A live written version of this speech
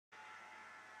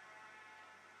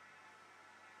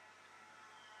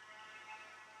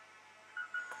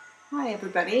Hi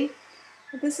everybody.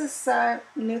 This is a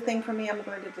new thing for me. I'm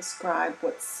going to describe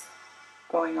what's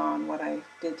going on, what I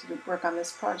did to work on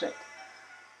this project.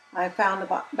 I found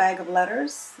a bag of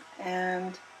letters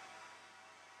and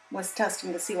was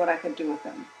testing to see what I could do with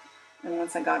them. And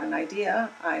once I got an idea,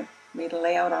 I made a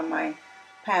layout on my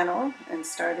panel and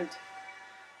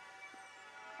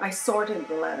I sorted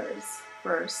the letters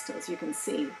first, as you can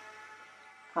see,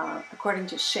 according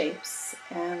to shapes,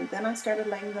 and then I started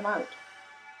laying them out.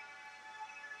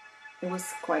 It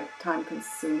was quite time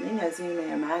consuming, as you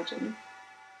may imagine.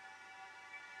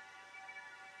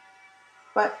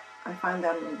 But I find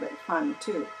that a little bit fun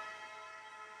too.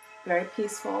 Very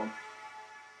peaceful,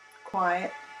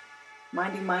 quiet,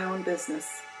 minding my own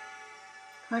business.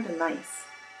 Kind of nice.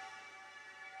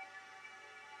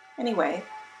 Anyway,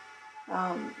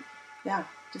 yeah,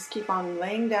 just keep on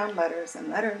laying down letters and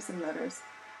letters and letters.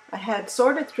 I had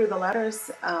sorted through the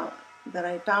letters that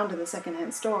I found in the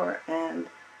secondhand store and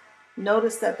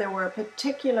noticed that there were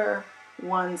particular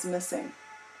ones missing.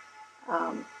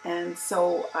 And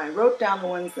so I wrote down the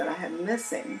ones that I had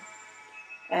missing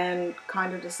and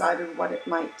kind of decided what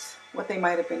they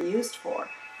might have been used for.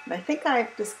 And I think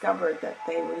I've discovered that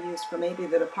they were used for maybe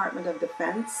the Department of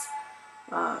Defense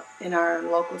in our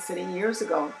local city years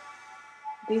ago.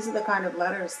 These are the kind of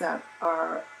letters that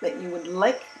you would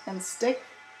lick and stick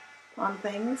on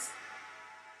things.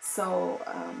 So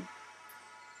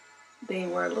they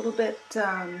were a little bit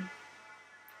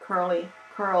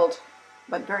curled,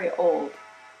 but very old.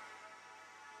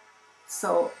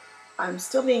 So I'm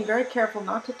still being very careful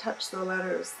not to touch the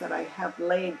letters that I have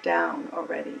laid down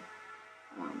already.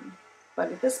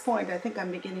 But at this point, I think I'm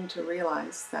beginning to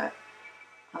realize that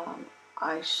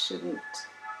I should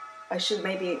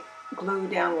maybe glue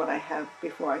down what I have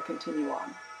before I continue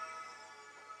on.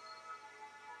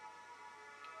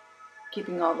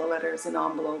 Keeping all the letters in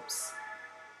envelopes.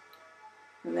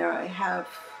 And there I have,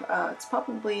 it's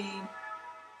probably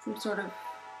some sort of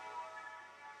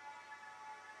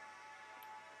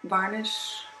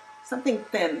varnish, something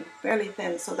thin, fairly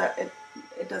thin, so that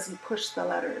it doesn't push the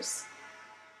letters.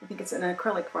 I think it's an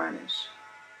acrylic varnish.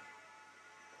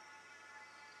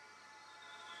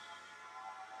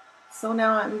 So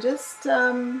now I'm just,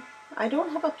 I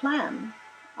don't have a plan.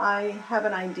 I have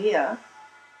an idea.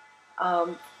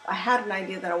 I had an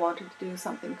idea that I wanted to do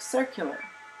something circular.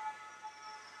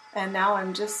 And now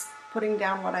I'm just putting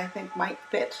down what I think might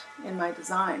fit in my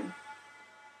design.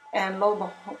 And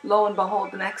lo and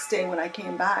behold, the next day when I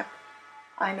came back,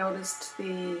 I noticed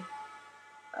the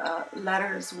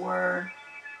letters were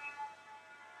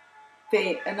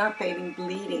not fading,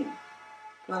 bleeding.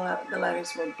 The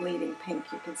letters were bleeding pink.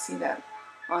 You can see that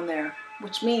on there,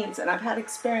 which means, and I've had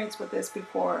experience with this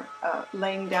before,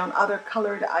 laying down other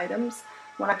colored items.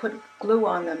 When I put glue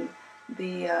on them,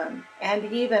 and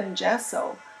even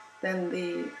gesso, then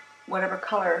the whatever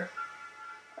color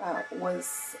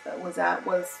was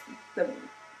the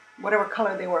whatever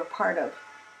color they were a part of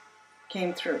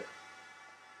came through.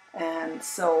 And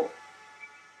so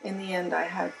in the end, I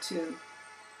had to,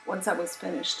 once I was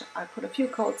finished, I put a few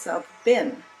coats of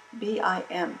BIM,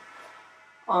 B-I-M,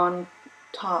 on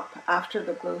top after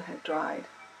the glue had dried.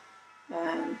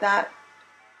 And that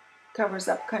covers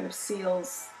up, kind of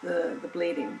seals the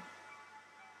bleeding.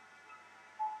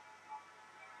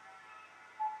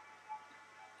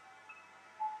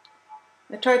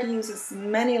 I tried to use as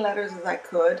many letters as I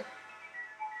could.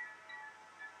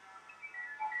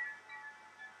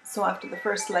 So after the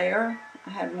first layer, I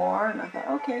had more, and I thought,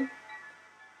 okay,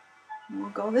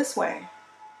 we'll go this way.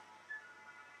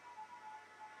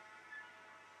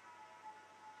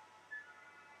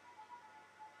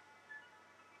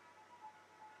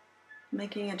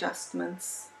 Making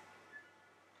adjustments,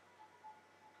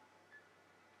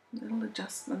 little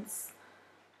adjustments,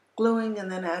 gluing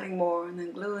and then adding more, and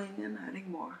then gluing and adding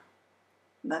more.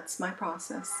 That's my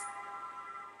process.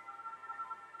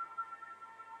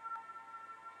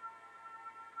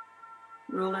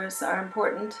 Rulers are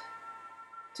important,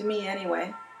 to me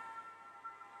anyway.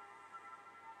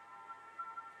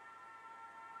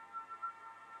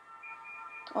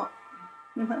 Oh,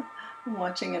 I'm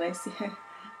watching and I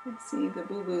see the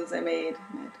boo-boos I made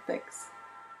and I had to fix.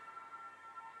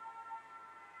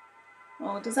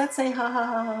 Oh, does that say ha ha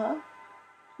ha ha ha?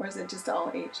 Or is it just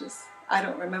all H's? I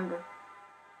don't remember.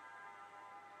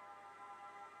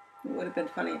 It would have been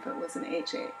funny if it was an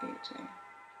H-A-H-A.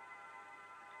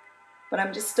 But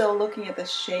I'm just still looking at the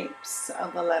shapes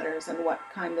of the letters and what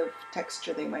kind of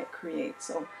texture they might create.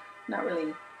 So not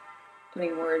really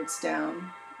putting words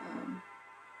down.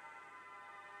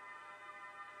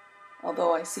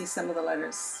 Although I see some of the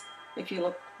letters, if you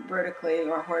look vertically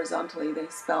or horizontally, they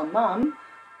spell mum,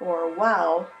 or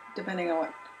wow, depending on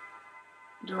what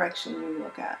direction you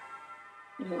look at.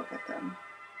 Them.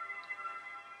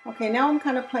 Okay, now I'm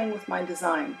kind of playing with my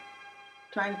design,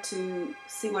 trying to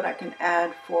see what I can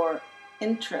add for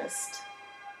interest,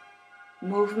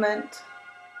 movement,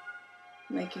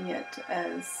 making it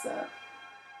as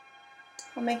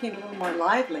making it a little more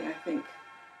lively, I think,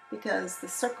 because the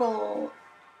circles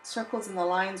and the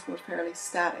lines were fairly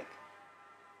static.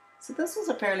 So this was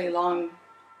a fairly long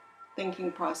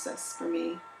thinking process for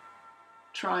me,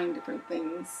 trying different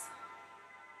things.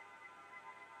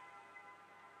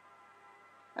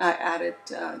 I added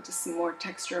just some more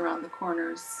texture around the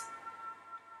corners.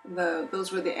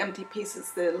 Those were the empty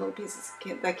pieces, the little pieces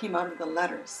that came out of the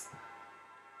letters.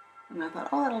 And I thought,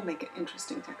 oh, that'll make an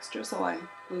interesting texture, so I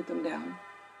glued them down.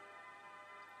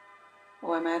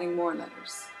 Oh, I'm adding more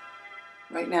letters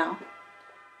right now.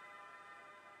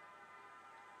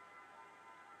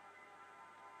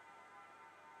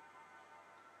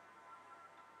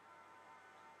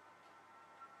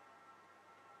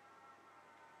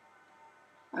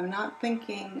 I'm not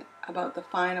thinking about the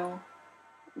final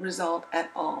result at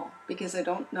all because I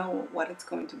don't know what it's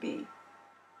going to be.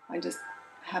 I just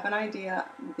have an idea.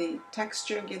 The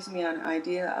texture gives me an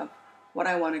idea of what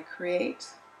I want to create.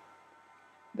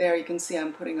 There you can see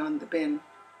I'm putting on the bin.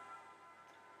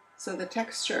 So the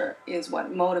texture is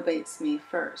what motivates me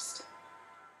first.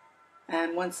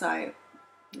 And once I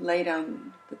lay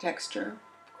down the texture,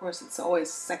 of course it's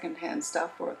always secondhand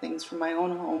stuff or things from my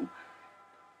own home,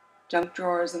 junk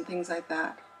drawers and things like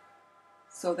that.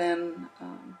 So then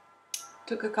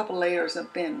took a couple layers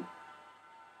of bin.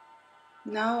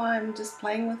 Now I'm just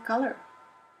playing with color.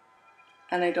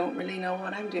 And I don't really know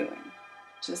what I'm doing.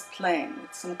 Just playing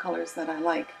with some colors that I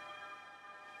like.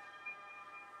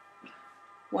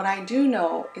 What I do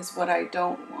know is what I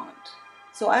don't want.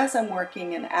 So as I'm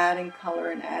working and adding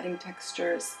color and adding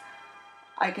textures,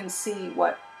 I can see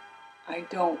what I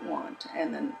don't want,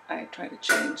 and then I try to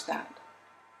change that.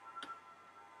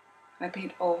 I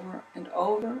paint over and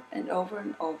over and over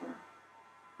and over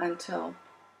until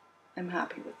I'm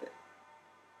happy with it.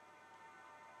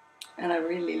 And I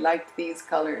really liked these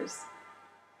colors.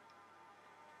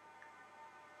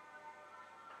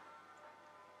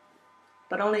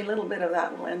 But only a little bit of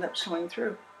that will end up showing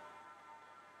through.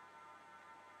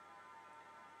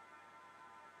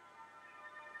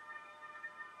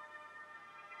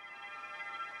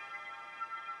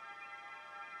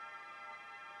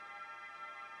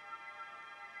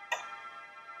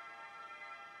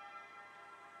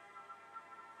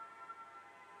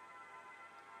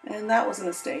 And that was a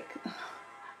mistake.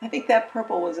 I think that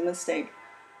purple was a mistake.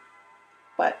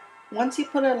 But once you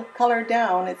put a color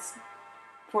down, it's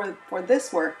for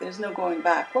this work, there's no going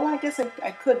back. Well, I guess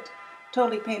I could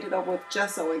totally paint it over with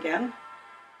gesso again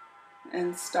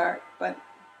and start, but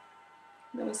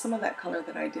there was some of that color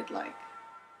that I did like.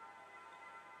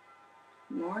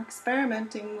 More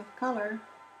experimenting with color.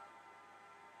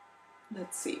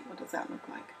 Let's see, what does that look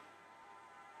like?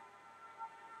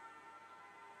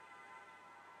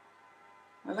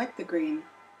 I like the green.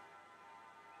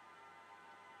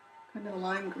 Kind of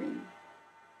lime green.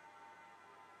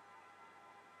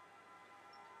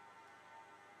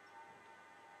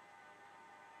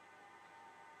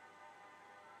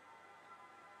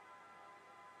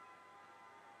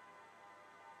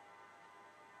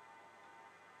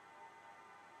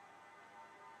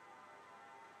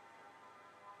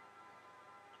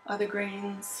 Other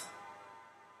greens.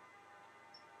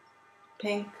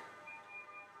 Pink.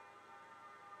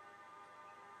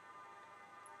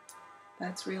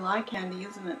 That's real eye candy,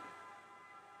 isn't it?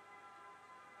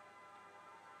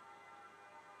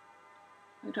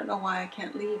 I don't know why I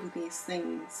can't leave these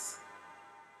things.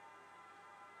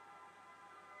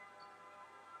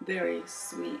 Very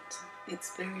sweet.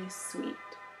 It's very sweet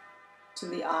to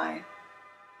the eye.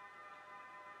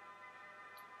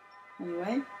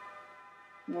 Anyway,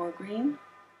 more green,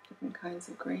 different kinds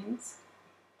of greens.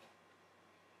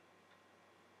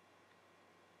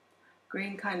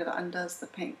 Green kind of undoes the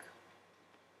pink,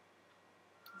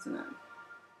 isn't it?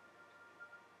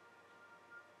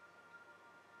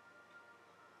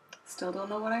 Still don't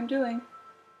know what I'm doing.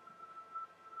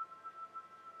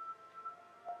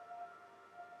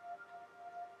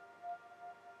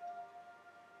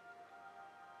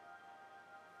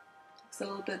 It's a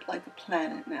little bit like a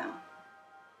planet now.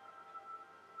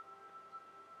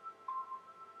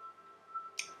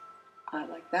 I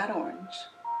like that orange.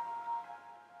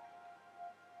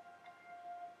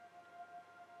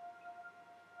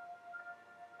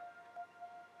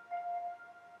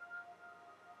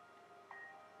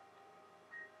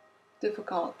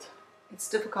 Difficult. It's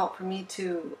difficult for me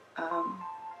to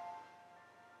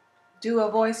do a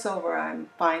voiceover, I'm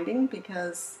finding,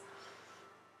 because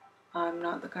I'm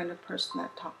not the kind of person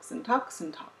that talks and talks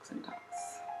and talks and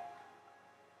talks.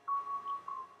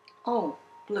 Oh,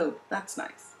 blue, that's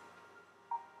nice.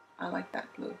 I like that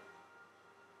blue.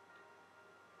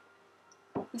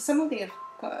 Some of the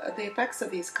effects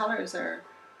of these colors are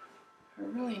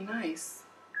really nice.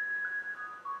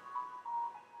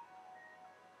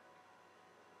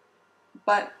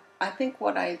 But I think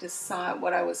what I just saw,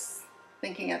 what I was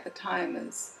thinking at the time,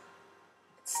 is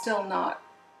it's still not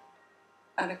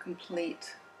at a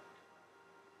complete,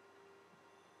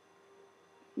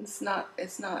 it's not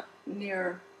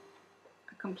near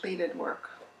a completed work.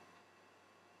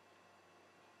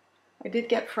 I did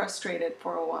get frustrated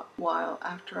for a while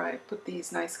after I put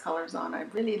these nice colors on. I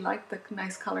really liked the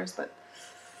nice colors, but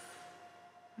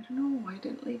I don't know, I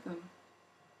didn't leave them.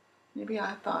 Maybe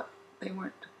I thought they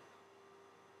weren't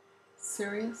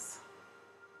serious.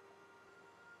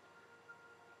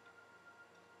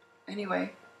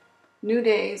 Anyway, new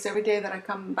days, every day that I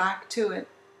come back to it,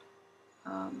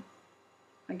 I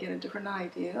get a different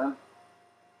idea.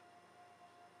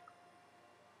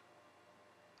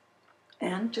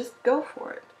 And just go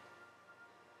for it.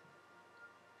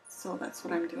 So that's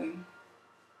what I'm doing.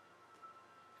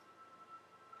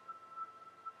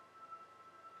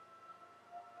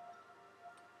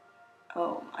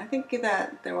 Oh, I think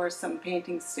that there were some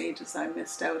painting stages I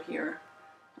missed out here.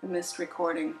 I missed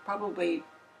recording, probably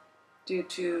due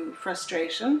to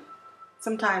frustration.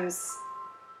 Sometimes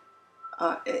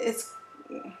it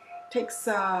takes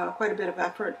quite a bit of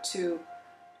effort to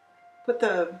put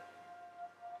the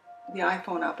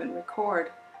iPhone up and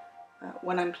record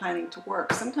when I'm planning to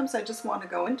work. Sometimes I just want to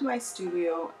go into my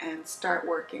studio and start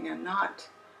working and not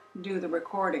do the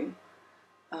recording.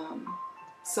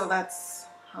 So that's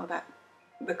how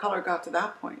the color got to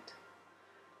that point.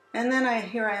 And then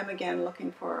here I am again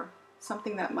looking for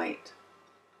something that might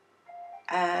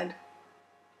add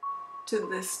to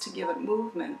this to give it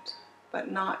movement, but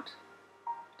not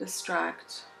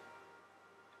distract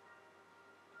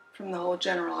from the whole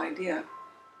general idea.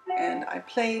 And I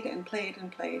played and played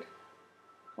and played.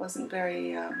 Wasn't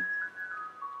very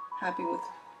happy with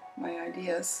my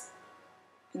ideas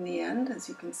in the end, as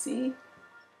you can see.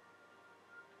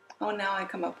 Oh, now I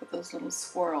come up with those little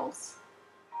swirls,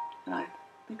 and I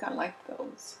think I like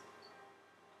those.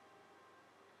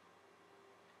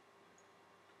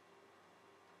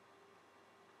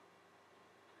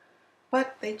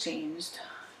 But they changed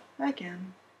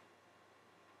again.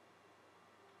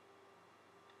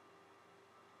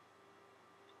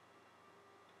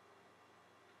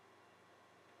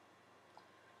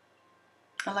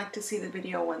 I like to see the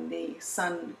video when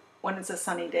it's a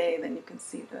sunny day, then you can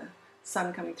see the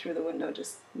sun coming through the window,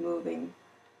 just moving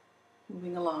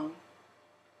along.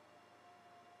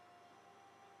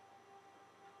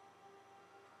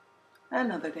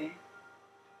 Another day.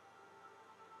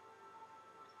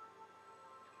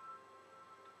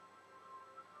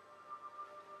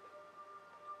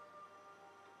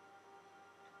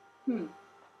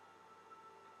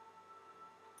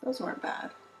 Those weren't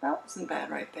bad. That wasn't bad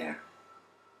right there.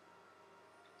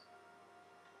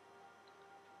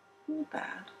 Not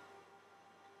bad.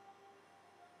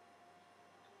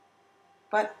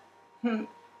 But,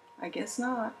 I guess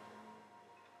not.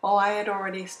 Oh, I had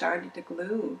already started to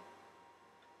glue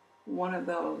one of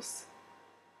those.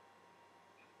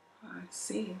 I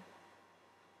see.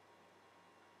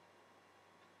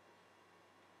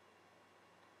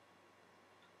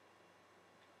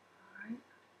 All right.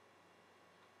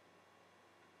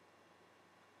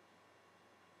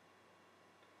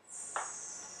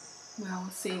 Well,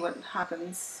 we'll see what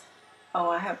happens. Oh,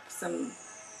 I have some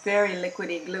very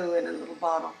liquidy glue in a little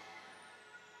bottle.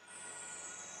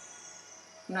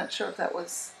 I'm not sure if that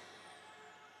was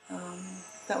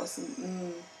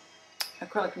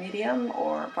acrylic medium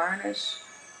or varnish,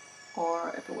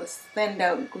 or if it was thinned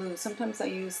out glue. Sometimes I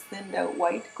use thinned out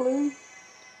white glue.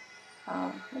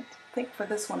 I think for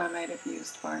this one I might have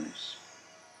used varnish.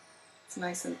 It's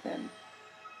nice and thin.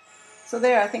 So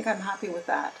there, I think I'm happy with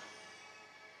that.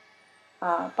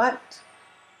 But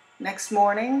next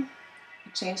morning, I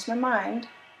changed my mind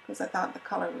because I thought the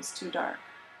color was too dark.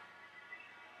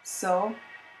 So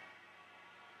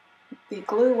the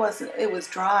glue it was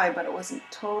dry, but it wasn't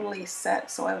totally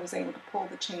set, so I was able to pull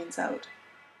the chains out.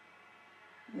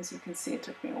 As you can see, it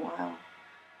took me a while.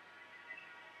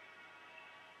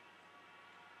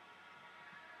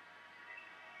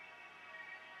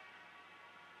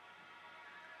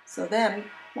 So then,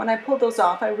 when I pulled those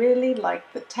off, I really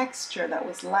liked the texture that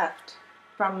was left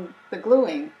from the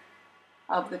gluing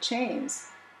of the chains.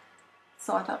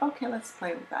 So I thought, okay, let's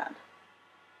play with that.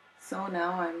 So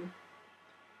now I'm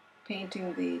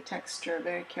painting the texture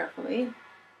very carefully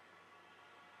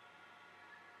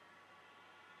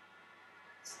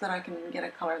so that I can get a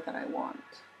color that I want.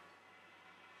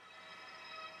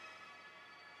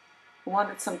 I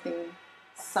wanted something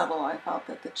subtle. I felt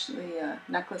that the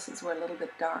necklaces were a little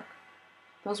bit dark.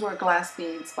 Those were glass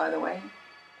beads, by the way.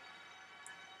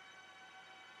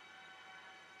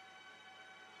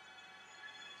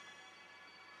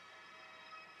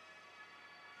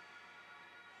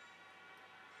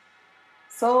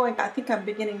 So I think I'm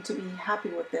beginning to be happy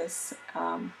with this,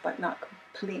 but not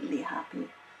completely happy.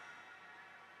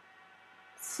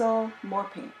 So more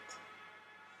paint.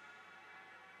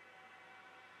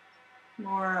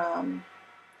 More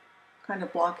kind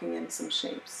of blocking in some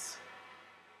shapes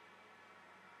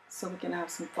so we can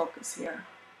have some focus here.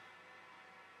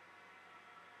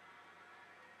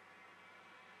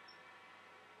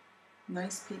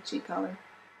 Nice peachy color.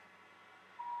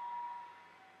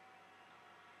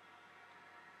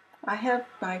 I have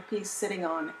my piece sitting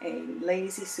on a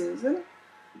Lazy Susan.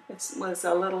 It was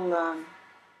a little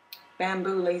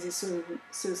bamboo Lazy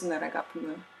Susan that I got from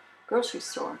the grocery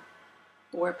store.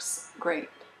 Works great.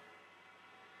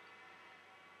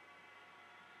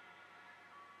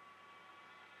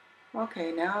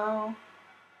 Okay, now,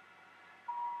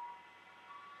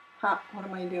 what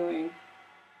am I doing?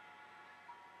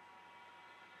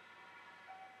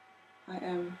 I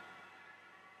am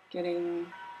getting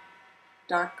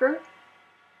darker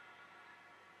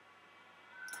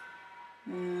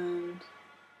and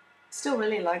still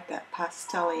really like that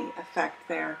pastel-y effect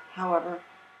there. However,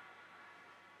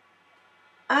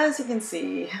 as you can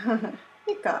see,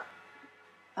 it got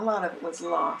a lot of it was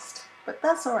lost, but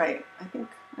that's all right. I think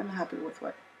I'm happy with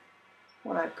what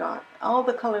I've got. All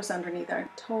the colors underneath are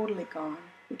totally gone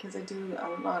because I do a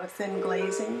lot of thin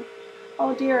glazing.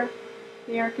 Oh dear,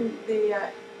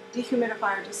 the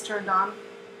dehumidifier just turned on,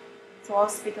 so I'll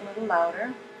speak a little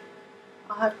louder.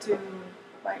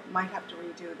 Might have to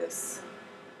redo this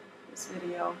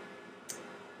video.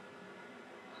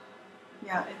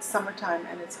 Yeah, it's summertime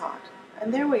and it's hot.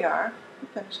 And there we are, the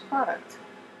finished product.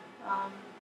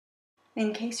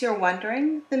 In case you're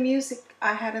wondering, the music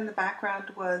I had in the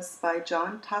background was by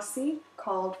John Tussie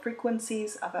called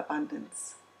Frequencies of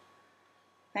Abundance.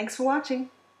 Thanks for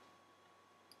watching.